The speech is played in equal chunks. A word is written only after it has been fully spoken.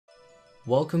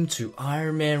Welcome to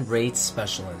Iron Man Raid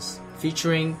Specialist,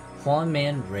 featuring Juan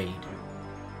Man Raid.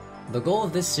 The goal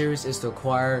of this series is to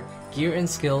acquire gear and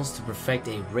skills to perfect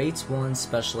a Raids 1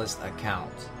 Specialist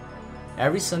account.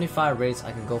 Every 75 raids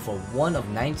I can go for one of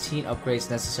 19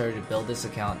 upgrades necessary to build this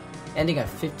account, ending at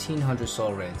 1500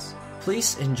 soul raids.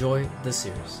 Please enjoy the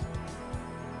series.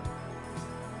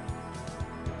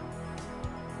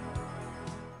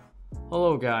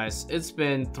 Hello guys, it's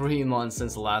been 3 months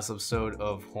since the last episode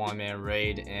of Juan Man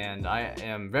Raid, and I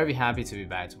am very happy to be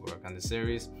back to work on the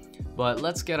series. But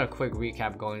let's get a quick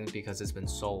recap going because it's been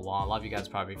so long. A lot of you guys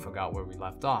probably forgot where we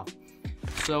left off.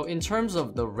 So in terms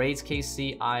of the raids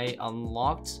KC, I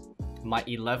unlocked my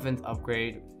 11th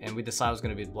upgrade, and we decided it was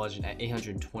going to be Bludgeon at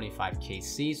 825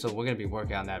 KC, so we're going to be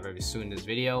working on that very soon in this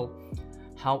video.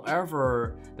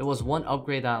 However, there was one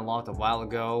upgrade that I unlocked a while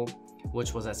ago,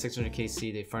 which was at 600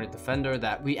 KC, the Infernic Defender,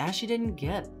 that we actually didn't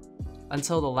get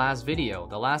until the last video.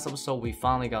 The last episode, we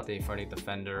finally got the Infernic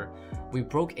Defender. We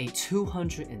broke a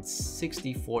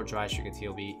 264 dry streak at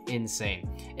TLB, insane.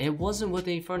 And it wasn't with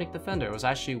the Infernic Defender, it was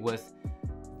actually with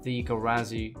the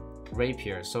Garanzi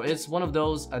Rapier. So it's one of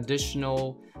those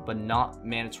additional but not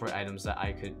mandatory items that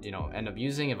I could, end up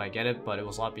using if I get it, but it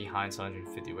was a lot behind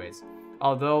 750 raids.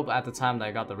 Although at the time that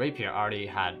I got the Rapier, I already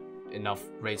had enough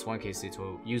raids 1 KC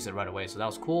to use it right away, so that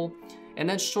was cool. And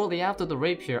then shortly after the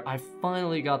Rapier, I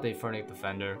finally got the Infernic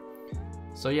Defender.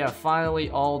 So yeah, finally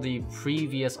all the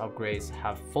previous upgrades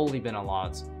have fully been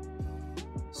unlocked.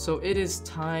 So it is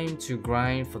time to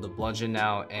grind for the Bludgeon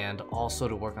now, and also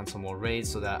to work on some more raids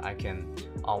so that I can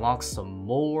unlock some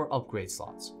more upgrade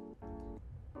slots.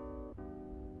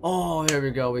 Oh, here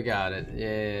we go, we got it.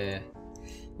 Yeah.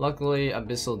 Luckily,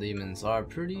 Abyssal Demons are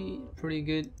pretty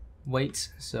good weight,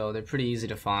 so they're pretty easy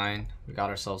to find. We got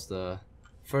ourselves the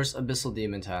first Abyssal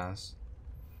Demon task.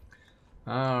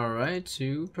 Alright,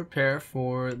 to prepare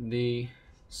for the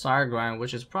Sire grind,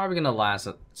 which is probably gonna last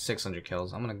at 600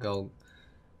 kills. I'm gonna go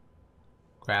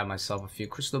grab myself a few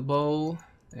Crystal Bow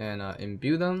and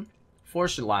imbue them. 4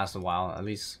 should last a while, at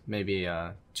least maybe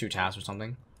 2 tasks or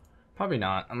something. Probably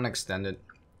not, I'm gonna extend it,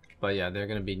 but yeah, they're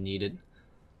gonna be needed.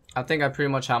 I think I pretty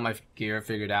much have my gear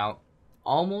figured out,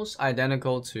 almost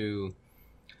identical to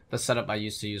the setup I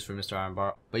used to use for Mr. Iron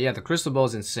Bar. But yeah, the Crystal Bow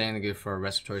is insanely good for a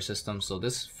respiratory system, so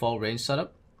this full range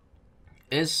setup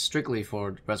is strictly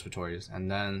for respiratories.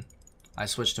 And then I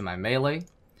switched to my melee,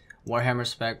 Warhammer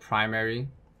spec primary.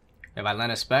 If I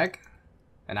land a spec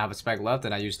and I have a spec left,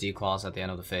 then I use declaws at the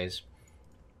end of the phase.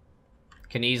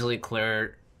 Can easily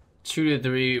clear 2 to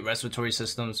 3 respiratory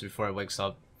systems before it wakes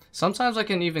up. Sometimes I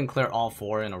can even clear all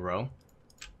 4 in a row.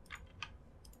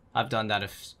 I've done that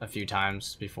a few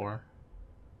times before.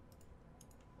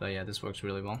 But yeah, this works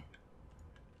really well.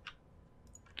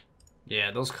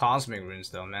 Yeah, those Cosmic Runes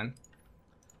though, man.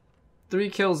 3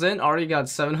 kills in, already got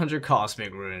 700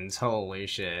 Cosmic Runes. Holy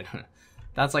shit.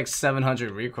 That's like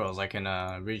 700 recoils I can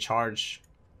recharge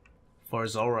for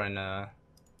Zora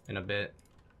in a bit.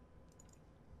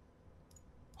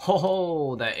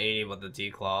 Oh, that 80 with the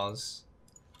declaws.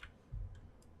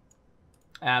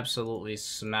 Absolutely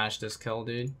smashed this kill,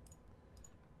 dude.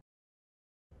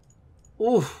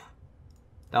 Oof.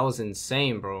 That was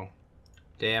insane, bro.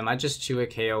 Damn, I just 2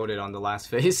 KO'd it on the last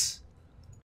phase.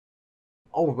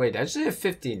 Oh, wait, I just hit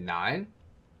 59?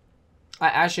 I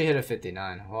actually hit a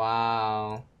 59.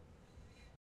 Wow.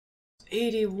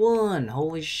 81.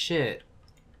 Holy shit.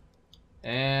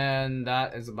 And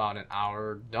that is about an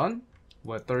hour done.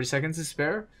 What, 30 seconds to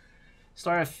spare?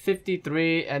 Started at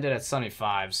 53, ended at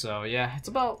 75. So yeah, it's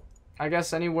about, I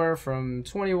guess, anywhere from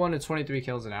 21 to 23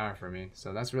 kills an hour for me.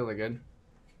 So that's really good.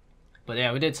 But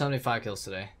yeah, we did 75 kills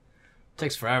today.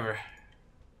 Takes forever.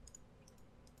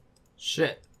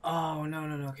 Shit. Oh,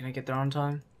 no. Can I get there on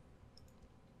time?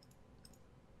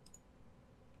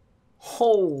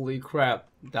 Holy crap.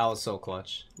 That was so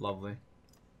clutch. Lovely.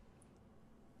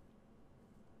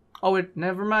 Oh,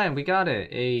 never mind. We got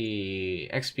it. Hey,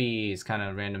 XP is kind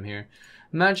of random here.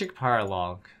 Magic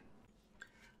Paralog.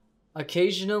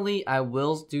 Occasionally, I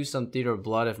will do some Theater of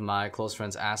Blood if my close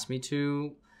friends ask me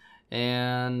to.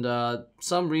 And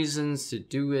some reasons to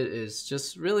do it is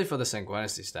just really for the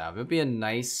Sanguinity Staff. It would be a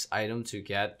nice item to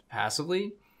get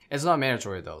passively. It's not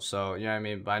mandatory though, so you know what I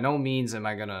mean? By no means am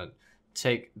I gonna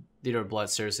take Theater of Blood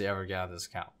seriously ever get out of this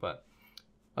account, but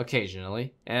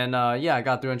occasionally. And yeah, I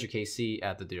got 300 KC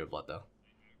at the Theater of Blood though.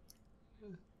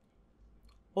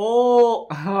 Oh,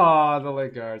 the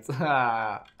leg guards.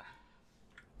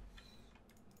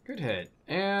 Good hit.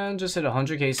 And just hit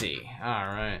 100 KC.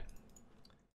 Alright.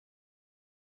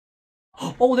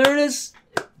 Oh, there it is!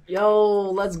 Yo,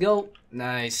 let's go.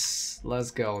 Nice. Let's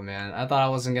go, man. I thought I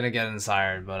wasn't gonna get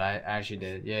inspired, but I actually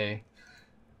did. Yay.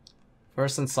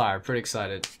 First and Sire, pretty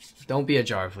excited. Don't be a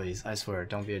jar, please. I swear,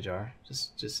 don't be a jar.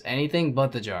 Just anything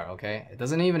but the jar, okay? It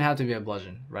doesn't even have to be a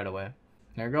bludgeon right away.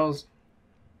 There it goes.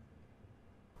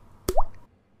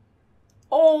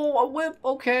 Oh, a whip.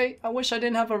 Okay. I wish I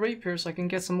didn't have a rapier so I can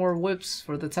get some more whips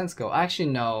for the 10 skill. Actually,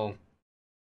 no.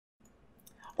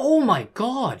 Oh my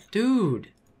god, dude.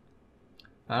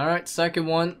 Alright, second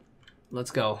one.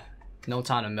 Let's go. No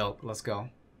time to milk. Let's go.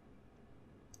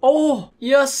 Oh,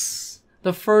 yes!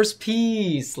 The first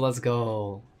piece. Let's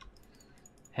go.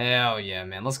 Hell yeah,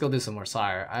 man. Let's go do some more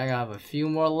Sire. I have a few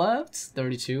more left.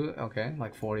 32. Okay,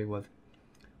 like 40 with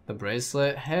the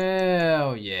bracelet.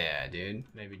 Hell yeah, dude.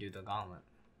 Maybe do the gauntlet.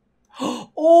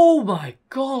 Oh my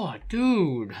god,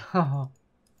 dude.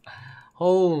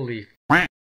 Holy.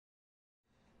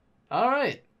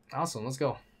 Alright. Awesome, let's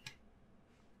go.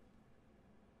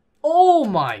 Oh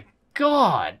my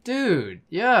god, dude.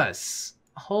 Yes.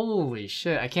 Holy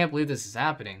shit. I can't believe this is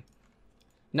happening.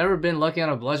 Never been lucky on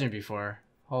a bludgeon before.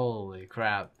 Holy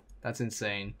crap. That's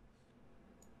insane.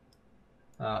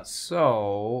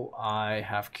 So, I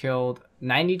have killed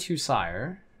 92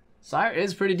 Sire. Sire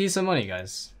is pretty decent money,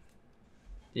 guys.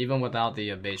 Even without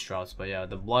the base drops. But yeah,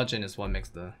 the bludgeon is what makes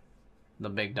the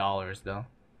big dollars, though.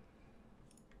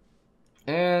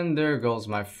 And there goes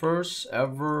my first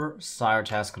ever Sire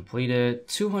task completed.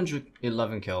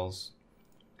 211 kills.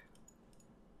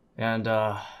 And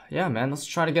yeah, man, let's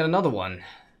try to get another one.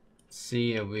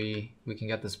 See if we can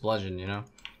get this bludgeon, you know.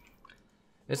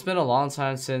 It's been a long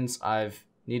time since I've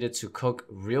needed to cook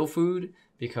real food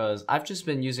because I've just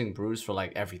been using brews for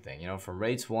like everything, you know, from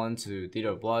raids 1 to Theater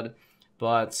of Blood.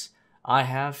 But I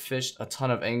have fished a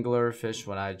ton of angler fish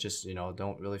when I just, you know,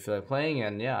 don't really feel like playing,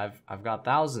 and yeah, I've got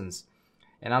thousands.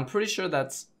 And I'm pretty sure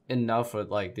that's enough for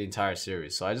like the entire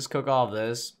series. So I just cook all of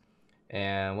this,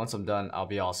 and once I'm done, I'll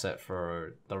be all set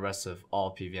for the rest of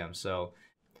all PVM. So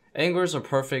anglers are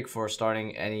perfect for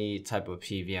starting any type of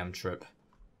PVM trip.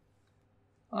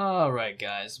 Alright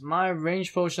guys, my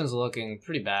range potion's looking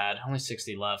pretty bad, only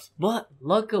 60 left. But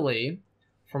luckily,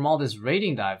 from all this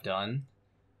raiding that I've done,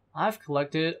 I've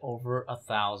collected over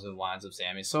 1,000 wines of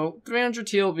Zammy. So 300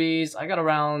 TLBs, I got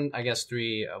around, I guess,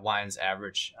 3 wines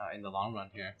average in the long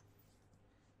run here.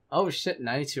 Oh shit,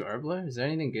 92 Herbler? Is there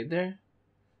anything good there?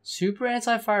 Super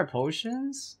anti-fire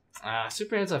potions?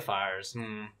 Super anti-fires,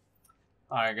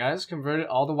 Alright guys, converted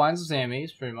all the wines of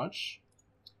Zammy's, pretty much.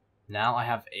 Now I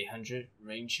have 800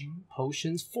 ranging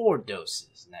potions, 4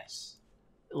 doses. Nice.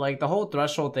 Like, the whole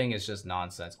threshold thing is just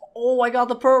nonsense. Oh, I got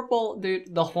the purple!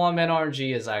 Dude, the Huaman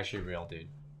RNG is actually real, dude.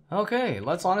 Okay,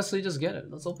 let's honestly just get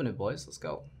it. Let's open it, boys. Let's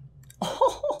go.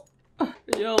 Oh,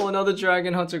 yo, another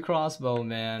Dragon Hunter crossbow,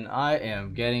 man. I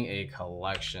am getting a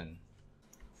collection.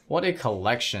 What a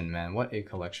collection, man. What a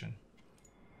collection.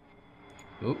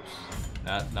 Oops.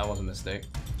 That was a mistake.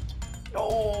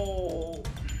 Oh!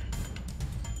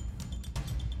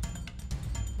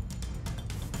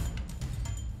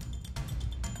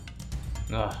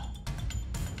 Ugh.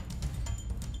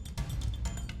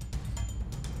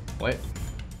 Wait.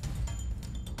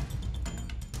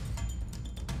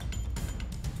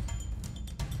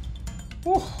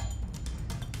 Whew.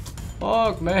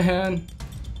 Fuck, man.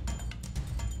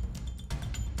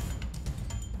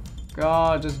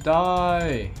 God, just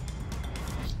die.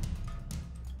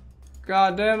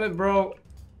 God damn it, bro.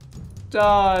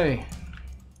 Die.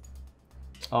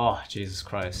 Oh, Jesus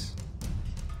Christ.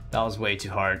 That was way too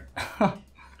hard.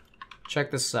 Check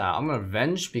this out. I'm gonna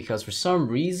venge because for some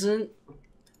reason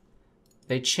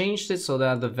they changed it so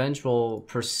that the venge will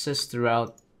persist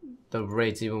throughout the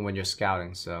raids even when you're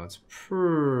scouting. So it's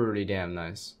pretty damn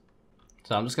nice.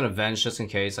 So I'm just gonna venge just in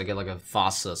case I get like a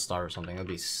Fossa star or something. That'd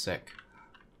be sick.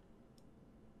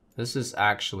 This is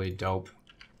actually dope.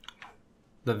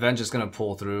 The venge is gonna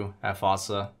pull through at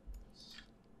Fossa.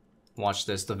 Watch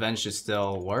this. The venge should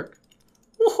still work.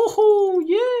 Woohoo!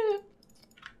 Yeah!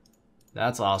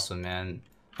 That's awesome, man.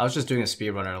 I was just doing a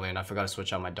speedrun earlier and I forgot to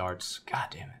switch out my darts. God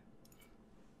damn it.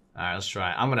 Alright, let's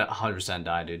try. I'm gonna 100%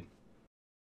 die, dude.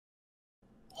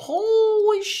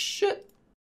 Holy shit!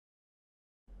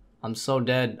 I'm so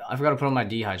dead. I forgot to put on my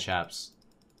D-high chaps.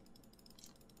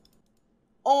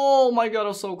 Oh my god,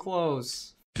 I'm so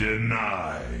close.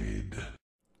 Denied.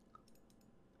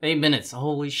 8 minutes.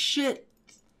 Holy shit.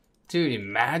 Dude,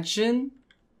 imagine.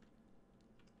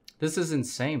 This is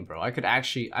insane, bro.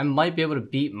 I might be able to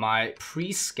beat my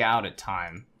pre-scouted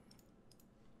time.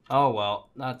 Oh, well,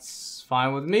 that's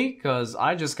fine with me, because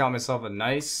I just got myself a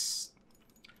nice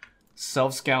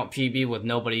self-scout PB with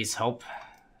nobody's help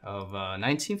of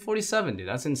 1947, dude.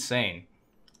 That's insane.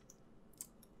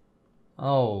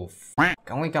 Oh, I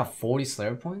only got 40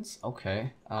 Slayer points?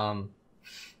 Okay.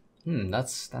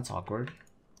 That's awkward.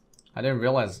 I didn't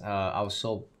realize I was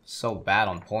so bad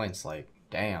on points. Like,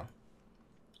 damn.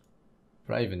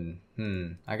 But I even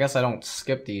I guess I don't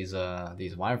skip these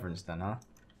wyverns then, huh?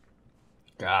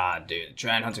 God, dude,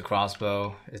 Giant Hunter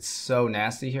crossbow. It's so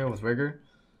nasty here with rigor.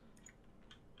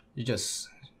 You just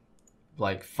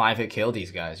like 5-hit kill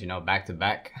these guys, you know, back to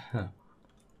back.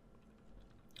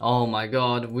 Oh my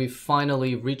god, we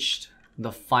finally reached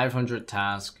the 500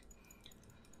 task.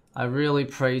 I really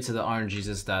pray to the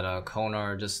RNGesus that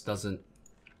Konar just doesn't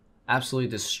absolutely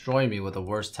destroy me with the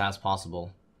worst task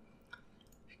possible.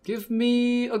 Give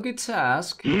me a good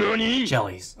task. Nani?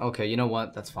 Jellies. Okay, you know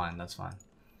what? That's fine, that's fine.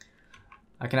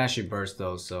 I can actually burst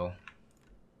those, so...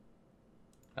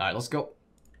 Alright, let's go.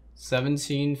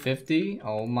 1750.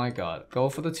 Oh my god. Go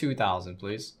for the 2000,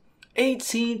 please.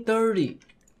 1830.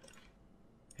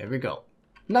 Here we go.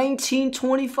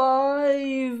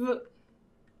 1925.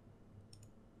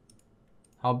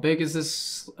 How big is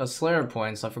this Slayer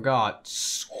points? I forgot.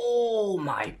 Oh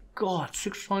my god,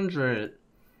 600.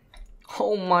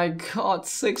 Oh my god,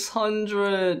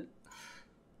 600.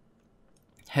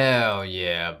 Hell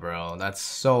yeah, bro. That's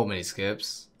so many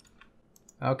skips.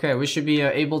 Okay, we should be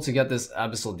able to get this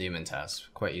Abyssal Demon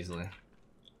task quite easily.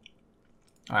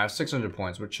 I have 600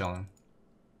 points. We're chilling.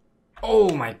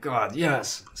 Oh my god,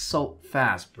 yes. So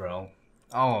fast, bro.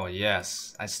 Oh,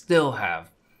 yes. I still have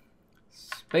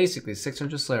basically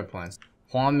 600 Slayer points.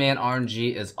 Huanman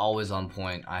RNG is always on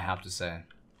point, I have to say.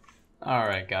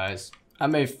 Alright, guys. I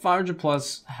made 500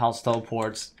 plus house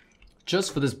teleports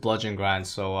just for this bludgeon grind.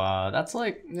 So, that's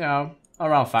like, you know,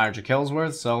 around 500 kills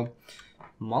worth. So,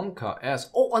 Monka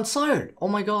S. Oh, unsired! Oh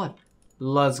my god.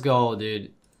 Let's go,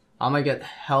 dude. I'm gonna get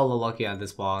hella lucky at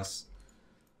this boss.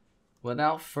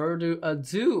 Without further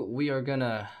ado, we are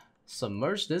gonna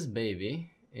submerge this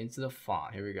baby into the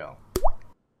font. Here we go.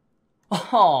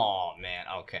 Oh, man.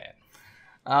 Okay.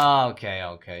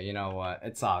 Okay. You know what?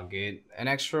 It's all good. An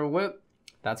extra whip?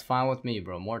 That's fine with me,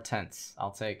 bro. More tents.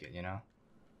 I'll take it, you know?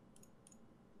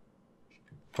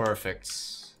 Perfect.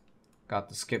 Got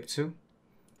the skip too.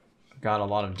 Got a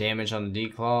lot of damage on the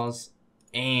declaws.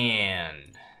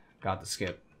 And got the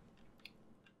skip.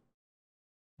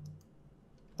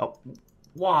 Oh,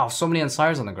 wow. So many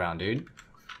unsires on the ground, dude.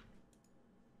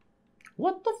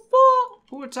 What the fuck?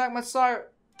 Who attacked my sire?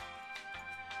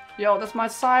 Yo, that's my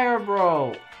sire,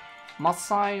 bro. My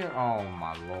sire. Oh,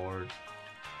 my lord.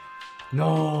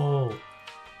 No.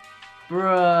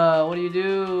 Bruh, what do you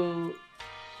do?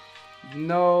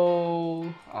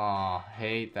 No. Oh,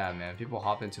 hate that, man. People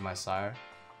hop into my sire.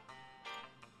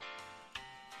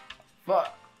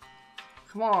 Fuck.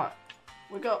 Come on.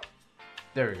 Wake up.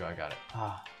 There we go, I got it.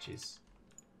 Ah, jeez.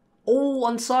 Oh,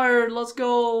 unsired. Let's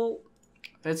go.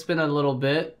 It's been a little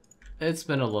bit. It's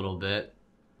been a little bit.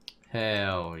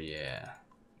 Hell yeah.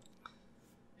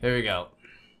 Here we go.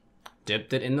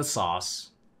 Dipped it in the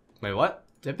sauce. Wait, what?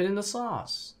 Dip it in the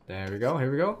sauce. There we go.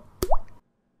 Here we go.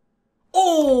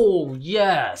 Oh,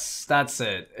 yes. That's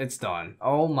it. It's done.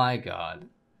 Oh my god.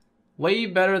 Way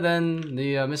better than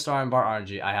the Mr. Iron Bar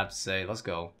RNG, I have to say. Let's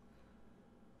go.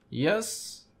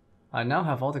 Yes. I now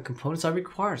have all the components I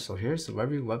require. So here's the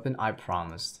every weapon I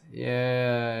promised.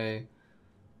 Yay.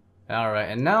 Alright,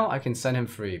 and now I can send him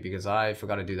free because I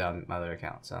forgot to do that on my other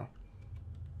account. So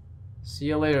see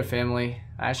you later, family.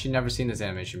 I actually never seen this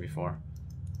animation before.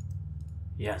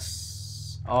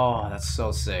 Yes. Oh, that's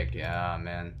so sick. Yeah,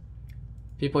 man.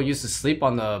 People used to sleep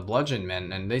on the bludgeon,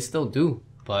 man, and they still do.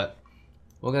 But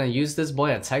we're gonna use this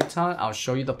boy at Tecton. I'll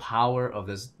show you the power of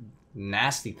this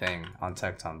nasty thing on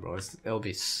Tecton, bro. It'll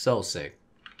be so sick.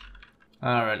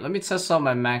 Alright, let me test out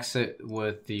my max it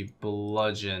with the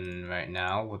bludgeon right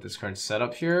now with this current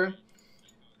setup here.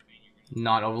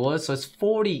 Not overloaded, so it's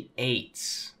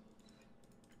 48.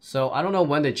 So I don't know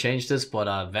when they changed this,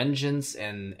 but vengeance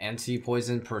and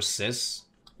anti-poison persists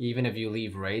even if you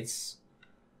leave raids.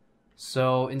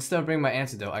 So instead of bringing my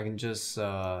antidote, I can just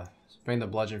bring the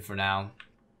bludgeon for now.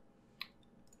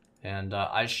 And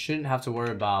I shouldn't have to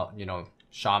worry about, you know,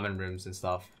 shaman rooms and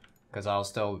stuff, because I'll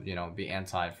still, you know, be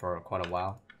anti for quite a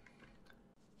while.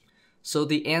 So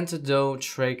the antidote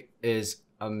trick is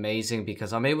amazing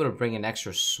because I'm able to bring an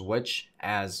extra switch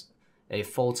as a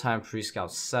full-time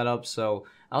pre-scout setup. So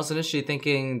I was initially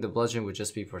thinking the bludgeon would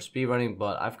just be for speedrunning,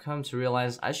 but I've come to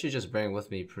realize I should just bring it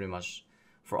with me pretty much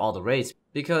for all the raids,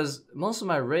 because most of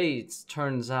my raids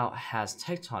turns out has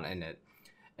Tecton in it.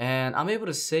 And I'm able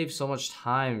to save so much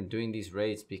time doing these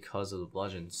raids because of the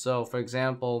bludgeon. So for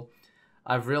example,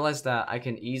 I've realized that I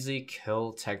can easily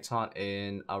kill Tecton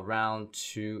in around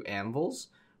 2 anvils,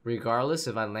 regardless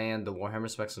if I land the Warhammer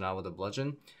specs or not with the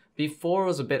bludgeon. Before it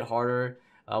was a bit harder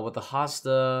with the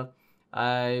Hasta.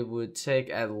 I would take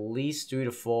at least 3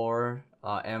 to 4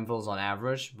 anvils on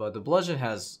average, but the bludgeon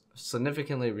has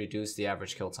significantly reduced the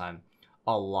average kill time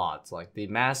a lot. Like the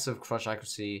massive crush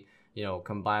accuracy, you know,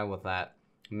 combined with that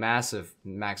massive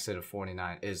max hit of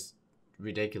 49 is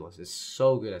ridiculous. It's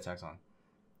so good at Tecton.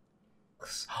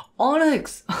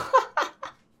 Onyx!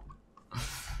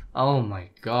 Oh my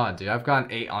god, dude. I've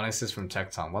gotten 8 Onyxes from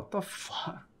Tecton. What the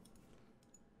fuck?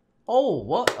 Oh,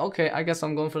 what? Okay, I guess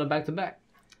I'm going for the back-to-back.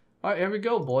 Alright, here we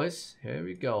go, boys. Here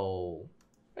we go.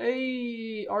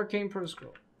 Hey, Arcane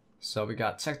Periscope. So we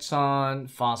got Tecton,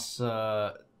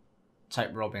 Fossa,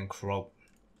 Tightrope, and Croak.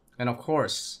 And of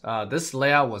course, this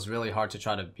layout was really hard to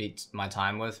try to beat my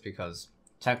time with because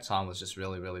Tecton was just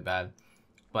really, really bad.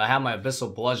 But I have my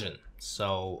Abyssal Bludgeon,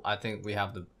 so I think we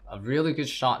have a really good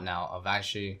shot now of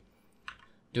actually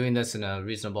doing this in a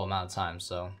reasonable amount of time.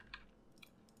 So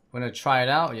we're gonna try it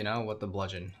out, you know, with the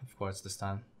Bludgeon, of course, this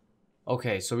time.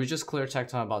 Okay, so we just cleared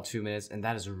Tecton about 2 minutes, and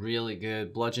that is really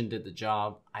good. Bludgeon did the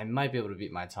job. I might be able to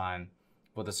beat my time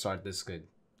with a start this good.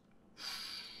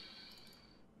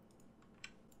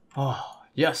 Oh,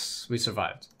 yes, we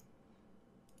survived.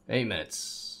 8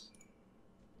 minutes.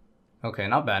 Okay,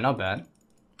 not bad, not bad.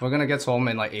 We're gonna get home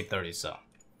in like 8:30, so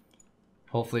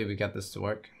hopefully we get this to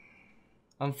work.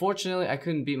 Unfortunately, I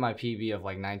couldn't beat my PB of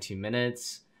like 19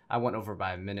 minutes. I went over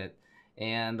by a minute.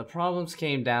 And the problems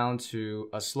came down to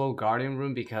a slow Guardian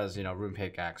rune because, you know, Rune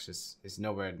Pickaxe is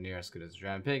nowhere near as good as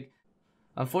Dram Pig.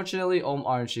 Unfortunately, Ohm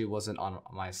RNG wasn't on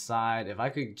my side. If I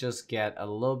could just get a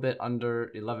little bit under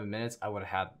 11 minutes, I would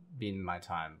have beaten my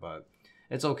time. But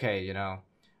it's okay, you know.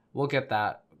 We'll get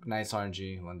that nice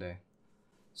RNG one day.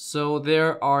 So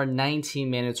there are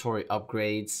 19 mandatory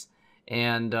upgrades.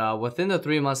 And within the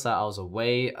 3 months that I was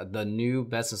away, the new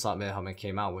Best in Slot Mid helmet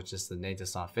came out, which is the Native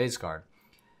Slot Face Guard.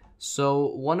 So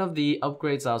one of the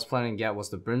upgrades I was planning to get was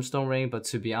the Brimstone Ring, but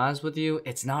to be honest with you,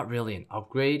 it's not really an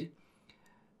upgrade.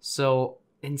 So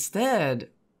instead,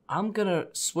 I'm gonna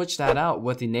switch that out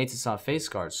with the Native Slot Face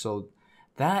Guard. So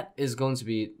that is going to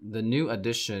be the new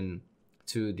addition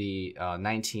to the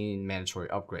 19 mandatory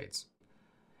upgrades.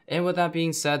 And with that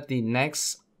being said, the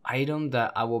next item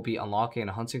that I will be unlocking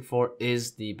and hunting for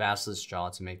is the Basilisk Jaw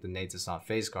to make the Native Slot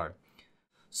Face Guard.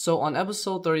 So on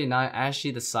episode 39, I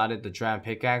actually decided the Dram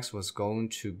Pickaxe was going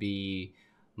to be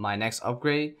my next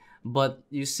upgrade. But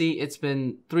you see, it's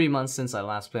been 3 months since I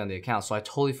last played on the account, so I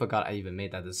totally forgot I even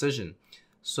made that decision.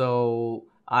 So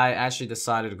I actually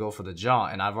decided to go for the Jaw,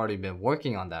 and I've already been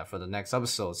working on that for the next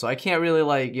episode. So I can't really,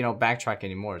 like, you know, backtrack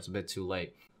anymore. It's a bit too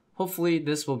late. Hopefully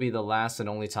this will be the last and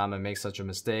only time I make such a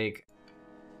mistake.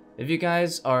 If you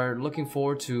guys are looking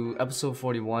forward to episode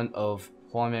 41 of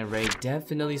Huaman Raid,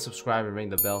 definitely subscribe and ring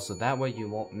the bell so that way you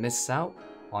won't miss out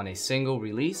on a single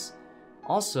release.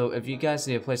 Also, if you guys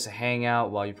need a place to hang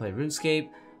out while you play RuneScape,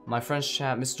 my friend's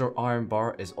chat, Mr. Iron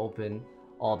Bar, is open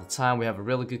all the time. We have a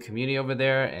really good community over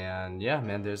there, and yeah,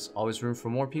 man, there's always room for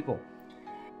more people.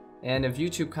 And if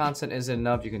YouTube content isn't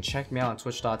enough, you can check me out on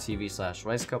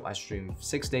twitch.tv/ricecup. I stream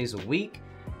 6 days a week,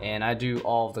 and I do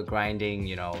all of the grinding,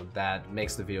 you know, that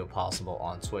makes the video possible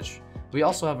on Twitch. We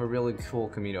also have a really cool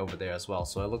community over there as well,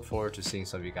 so I look forward to seeing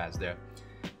some of you guys there.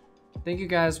 Thank you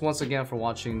guys once again for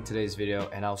watching today's video,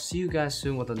 and I'll see you guys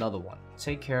soon with another one.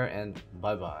 Take care and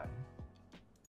bye-bye.